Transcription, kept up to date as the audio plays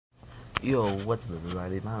Yo, what's up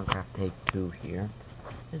everybody, Minecraft Take 2 here.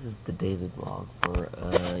 This is the daily vlog for,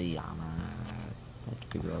 I have to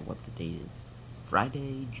figure out what the date is.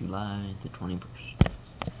 Friday, July the 21st.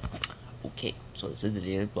 Okay, so this is the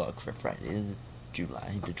daily vlog for Friday,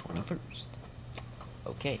 July the 21st.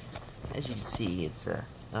 Okay, as you can see, it's,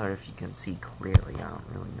 or if you can see clearly, I don't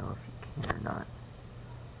really know if you can or not.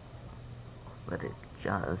 Let it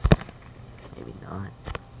adjust, maybe not.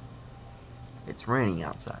 It's raining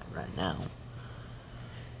outside right now.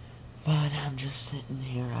 But I'm just sitting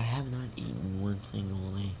here. I have not eaten one thing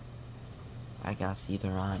all day. I guess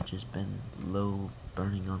either I've just been low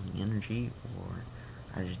burning on the energy, or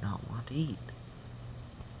I just not want to eat.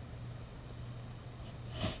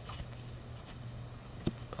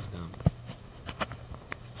 But,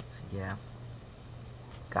 so yeah.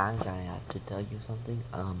 Guys, I have to tell you something.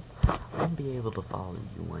 I won't be able to follow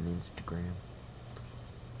you on Instagram.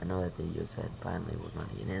 I know that video said finally we're going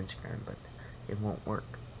to get Instagram, but it won't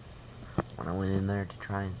work. When I went in there to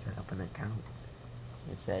try and set up an account,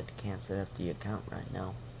 it said can't set up the account right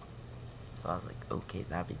now. So I was like, okay,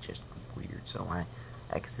 that'd be just weird. So I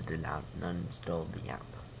exited out and uninstalled the app.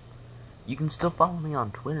 You can still follow me on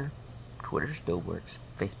Twitter. Twitter still works.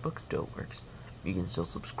 Facebook still works. You can still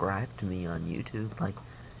subscribe to me on YouTube. Like,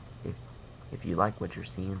 if you like what you're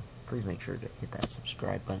seeing, please make sure to hit that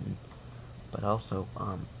subscribe button. But also,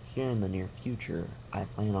 here in the near future, I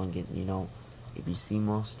plan on getting, if you see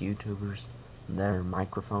most YouTubers, their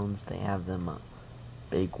microphones, they have them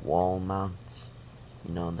big wall mounts.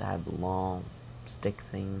 They have the long stick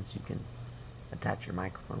things you can attach your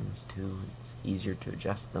microphones to. It's easier to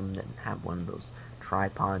adjust them than have one of those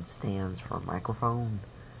tripod stands for a microphone.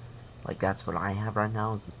 Like, that's what I have right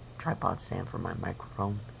now, is a tripod stand for my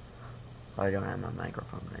microphone. But I don't have my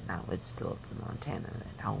microphone right now. It's still up in Montana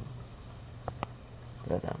at home.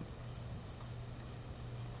 But,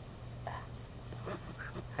 I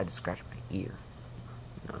had to scratch my ear.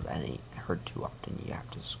 That ain't heard too often. You have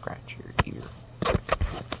to scratch your ear.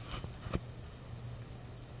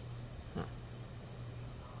 Huh.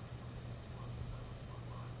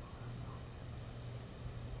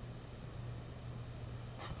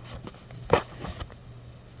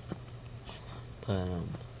 But,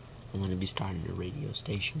 I'm going to be starting a radio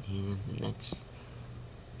station here in the next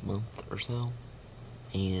month or so.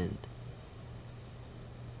 And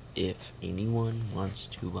if anyone wants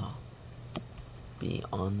to be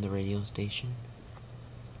on the radio station,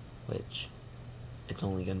 which it's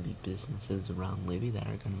only going to be businesses around Libby that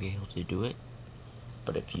are going to be able to do it,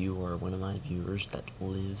 but if you are one of my viewers that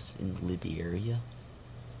lives in the Libby area,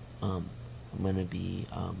 I'm going to be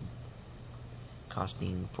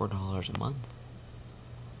costing $4 a month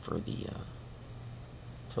for the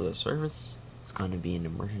service. It's going to be an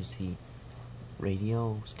emergency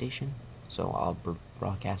radio station, so I'll be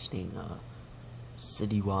broadcasting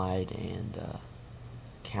citywide and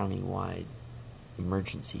countywide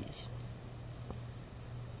emergencies,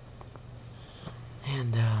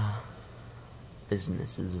 and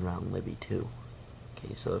businesses around Libby too.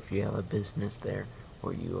 Okay, so if you have a business there,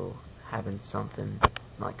 or you're having something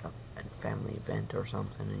like a family event or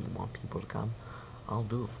something and you want people to come, I'll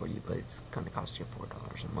do it for you, but it's gonna cost you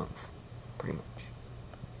 $4 a month, pretty much.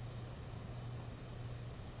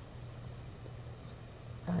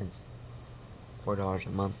 Guys, $4 a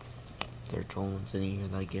month. There are 12 months in a year.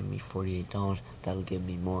 That'll give me $48. That'll give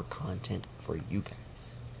me more content for you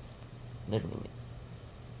guys. Literally,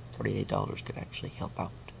 $48 could actually help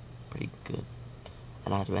out pretty good.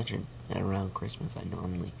 And not to mention that around Christmas I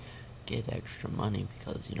normally get extra money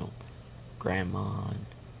because Grandma and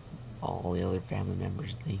all the other family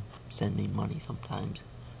members, they send me money sometimes,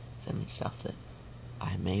 send me stuff that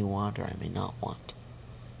I may want or I may not want.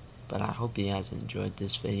 But I hope you guys enjoyed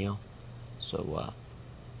this video, so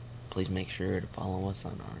please make sure to follow us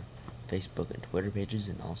on our Facebook and Twitter pages,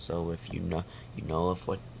 and also if you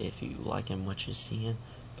liking what you're seeing,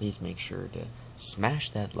 please make sure to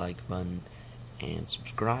smash that like button and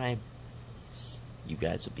subscribe. You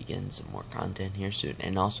guys will be getting some more content here soon.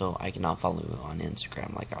 And also, I cannot follow you on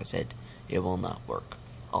Instagram. Like I said, it will not work.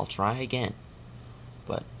 I'll try again,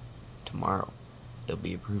 but tomorrow it'll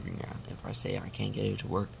be a proving ground. If I say I can't get it to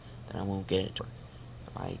work, then I won't get it to work.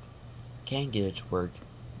 If I can get it to work,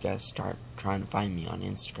 you guys start trying to find me on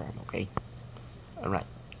Instagram, okay? Alright,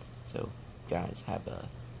 so guys, have a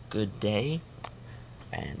good day,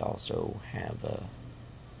 and also have a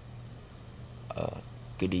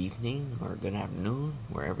good evening or good afternoon,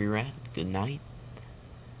 wherever you're at. Good night,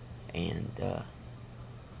 and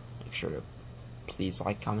make sure to please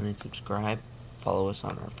like, comment, and subscribe. Follow us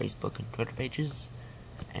on our Facebook and Twitter pages,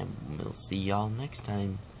 and we'll see y'all next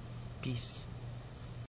time. Peace.